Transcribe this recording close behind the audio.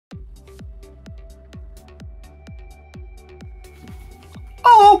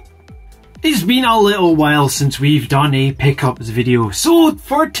It's been a little while since we've done a pickups video, so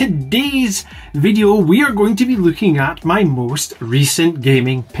for today's video we are going to be looking at my most recent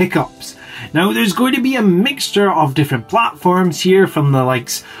gaming pickups. Now there's going to be a mixture of different platforms here, from the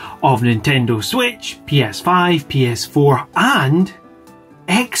likes of Nintendo Switch, PS5, PS4 and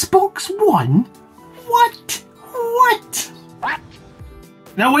Xbox One? What?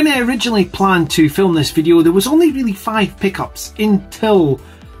 Now when I originally planned to film this video there was only really 5 pickups until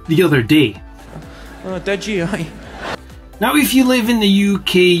the other day. Oh, did you? Now if you live in the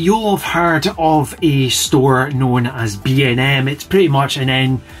UK you'll have heard of a store known as B&M. It's pretty much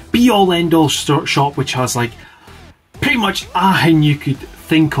an be-all end-all shop which has like pretty much everything you could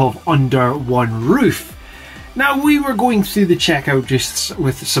think of under one roof. Now we were going through the checkout just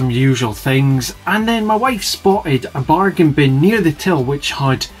with some usual things, and then my wife spotted a bargain bin near the till which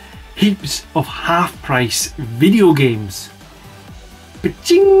had heaps of half-price video games.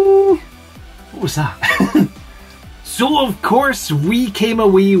 Ba-ching! What was that? So of course we came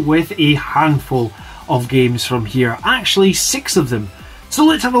away with a handful of games from here, actually 6 of them. So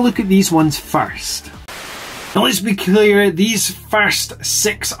let's have a look at these ones first. Now let's be clear, these first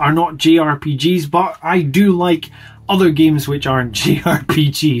 6 are not JRPGs, but I do like other games which aren't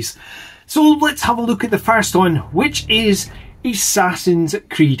JRPGs. So let's have a look at the first one, which is Assassin's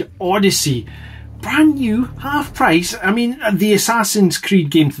Creed Odyssey. Brand new, half price. I mean, the Assassin's Creed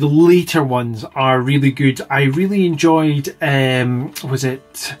games, the later ones, are really good. I really enjoyed, was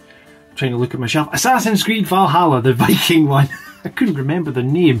it, I'm trying to look at my shelf, Assassin's Creed Valhalla, the Viking one. I couldn't remember the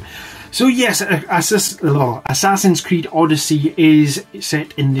name. So yes, Assassin's Creed Odyssey is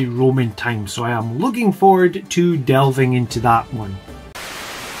set in the Roman times, so I am looking forward to delving into that one.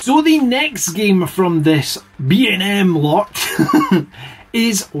 So the next game from this B&M lot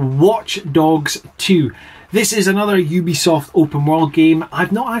is Watch Dogs 2. This is another Ubisoft open world game.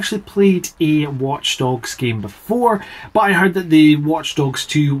 I've not actually played a Watch Dogs game before, but I heard that the Watch Dogs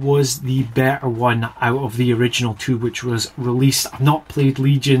 2 was the better one out of the original 2 which was released. I've not played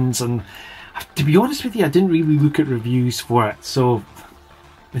Legions, and to be honest with you I didn't really look at reviews for it, so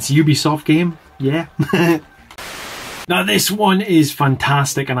it's a Ubisoft game, yeah. Now this one is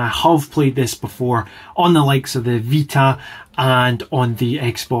fantastic, and I have played this before on the likes of the Vita and on the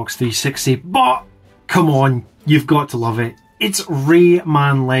Xbox 360, but come on, you've got to love it. It's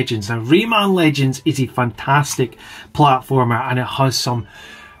Rayman Legends. Now Rayman Legends is a fantastic platformer, and it has some,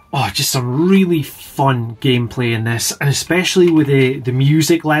 just some really fun gameplay in this, and especially with the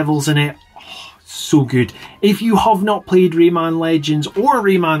music levels in it. So good. If you have not played Rayman Legends or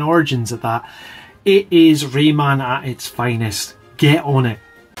Rayman Origins at that, it is Rayman at its finest. Get on it.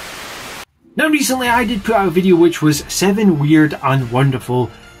 Now recently I did put out a video which was 7 weird and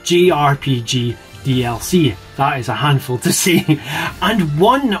wonderful JRPG DLC. That is a handful to say. And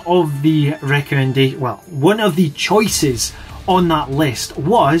one of the one of the choices on that list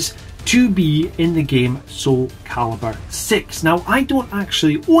was to be in the game Soul Calibur 6. Now I don't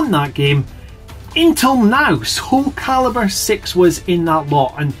actually own that game until now. Soul Calibur 6 was in that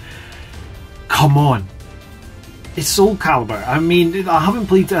lot, and come on, it's Soul Calibur. I mean, I haven't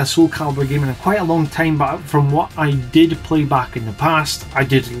played a Soul Calibur game in quite a long time, but from what I did play back in the past, I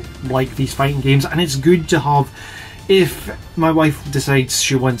did like these fighting games, and it's good to have if my wife decides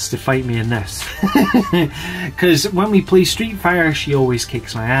she wants to fight me in this. Because when we play Street Fighter, she always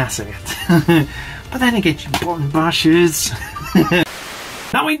kicks my ass at it. But then I get you button bashes.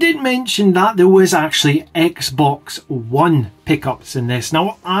 Now I did mention that there was actually Xbox One pickups in this.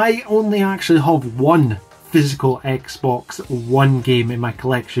 Now I only actually have one physical Xbox One game in my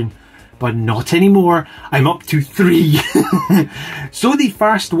collection, but not anymore. I'm up to 3. So the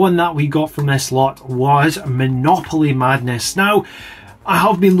first one that we got from this lot was Monopoly Madness. Now I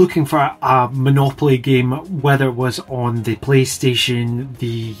have been looking for a Monopoly game, whether it was on the PlayStation,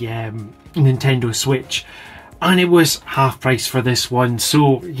 the Nintendo Switch, and it was half price for this one.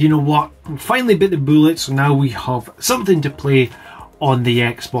 So you know what, finally bit the bullet, so now we have something to play on the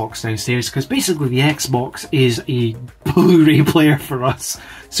Xbox downstairs, because basically the Xbox is a Blu-ray player for us,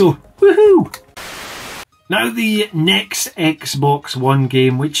 so woohoo! Now the next Xbox One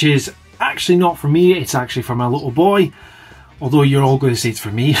game, which is actually not for me, it's actually for my little boy, although you're all going to say it's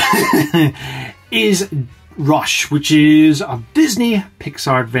for me, is Rush, which is a Disney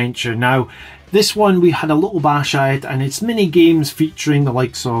Pixar adventure. Now this one we had a little bash at it, and it's mini games featuring the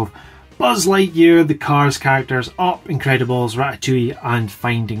likes of Buzz Lightyear, the Cars characters, Up, Incredibles, Ratatouille and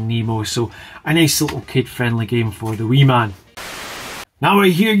Finding Nemo. So a nice little kid-friendly game for the wee man. Now I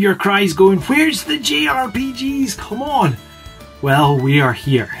hear your cries going, where's the JRPGs? Come on! Well, we are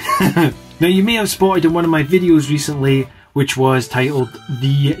here. Now you may have spotted in one of my videos recently which was titled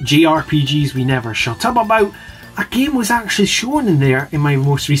The JRPGs We Never Shut Up About, a game was actually shown in there in my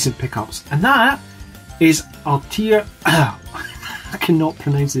most recent pickups, and that is Altair. I cannot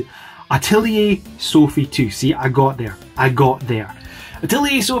pronounce it. Atelier Sophie 2. See, I got there.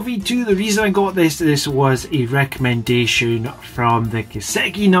 Atelier Sophie 2, the reason I got this was a recommendation from the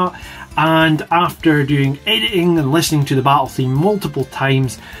Kiseki Nut, and after doing editing and listening to the battle theme multiple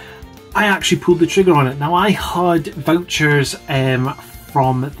times, I actually pulled the trigger on it. Now, I had vouchers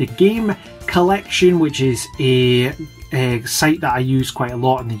from the Game Collection, which is a site that I use quite a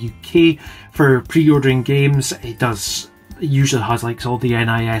lot in the UK for pre-ordering games. It usually has like all the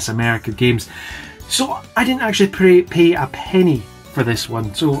NIS America games, so I didn't actually pay a penny for this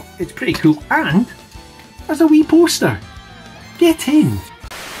one, so it's pretty cool. And there's a wee poster. Get in.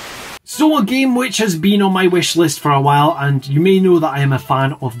 So a game which has been on my wish list for a while, and you may know that I am a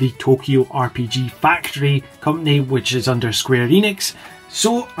fan of the Tokyo RPG Factory company, which is under Square Enix.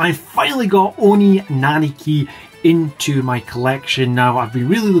 So I finally got Oni Naniki into my collection now. I've been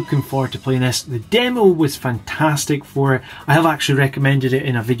really looking forward to playing this. The demo was fantastic for it. I have actually recommended it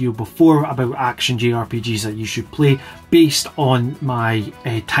in a video before about action JRPGs that you should play based on my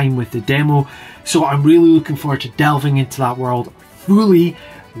time with the demo. So I'm really looking forward to delving into that world fully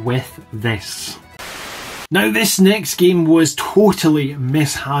with this. Now, this next game was totally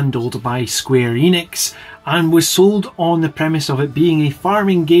mishandled by Square Enix and was sold on the premise of it being a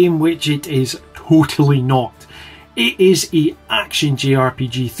farming game, which it is totally not. It is an action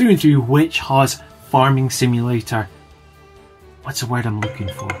JRPG through and through, which has farming simulator. What's the word I'm looking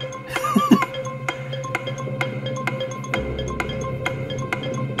for?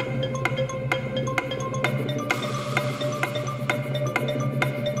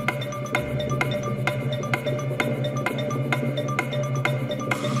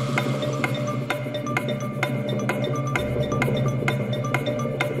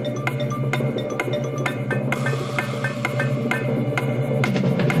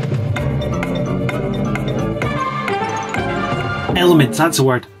 Elements, that's the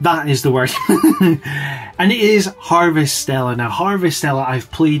word. That is the word. And it is Harvestella. Now, Harvestella, I've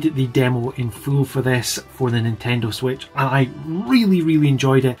played the demo in full for this for the Nintendo Switch, and I really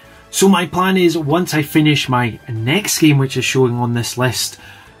enjoyed it. So my plan is, once I finish my next game, which is showing on this list,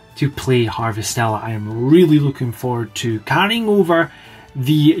 to play Harvestella. I am really looking forward to carrying over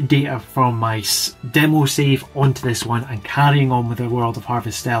the data from my demo save onto this one and carrying on with the world of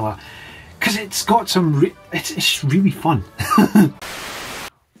Harvestella, because it's got some it's really fun.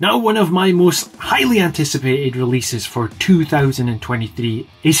 Now, one of my most highly anticipated releases for 2023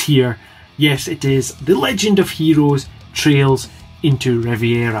 is here. Yes, it is The Legend of Heroes Trails into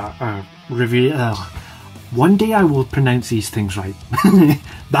Riviera. One day I will pronounce these things right.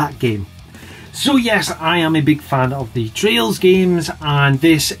 That game. So yes, I am a big fan of the Trails games, and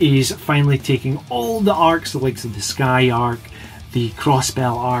this is finally taking all the arcs, the likes of the Sky arc, the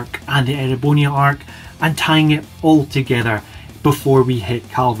Crossbell arc and the Erebonia arc, and tying it all together before we hit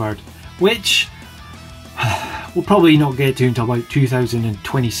Calvard, which we'll probably not get to until about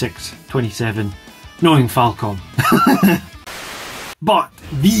 2026-27, knowing Falcom. But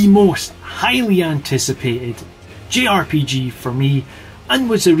the most highly anticipated JRPG for me, and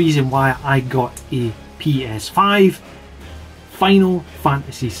was the reason why I got a PS5, Final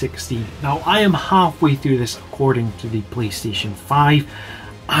Fantasy 16. Now, I am halfway through this according to the PlayStation 5,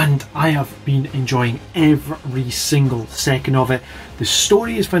 and I have been enjoying every single second of it. The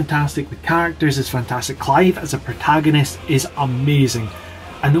story is fantastic, the characters is fantastic, Clive as a protagonist is amazing,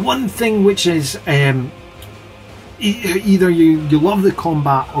 and the one thing which is either you love the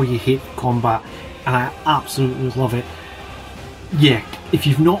combat or you hate the combat, and I absolutely love it. Yeah, if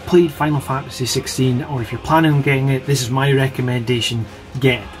you've not played Final Fantasy 16, or if you're planning on getting it, this is my recommendation.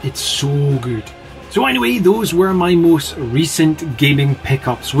 Get it. It's so good. So anyway, those were my most recent gaming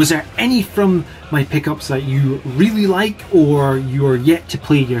pickups. Was there any from my pickups that you really like, or you're yet to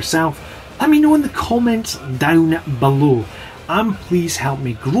play yourself? Let me know in the comments down below. And please help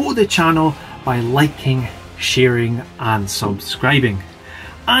me grow the channel by liking, sharing and subscribing.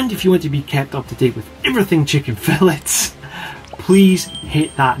 And if you want to be kept up to date with everything Chicken Fillets, please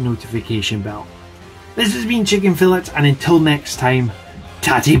hit that notification bell. This has been Chicken Fillets, and until next time,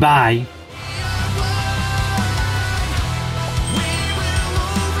 tatty bye.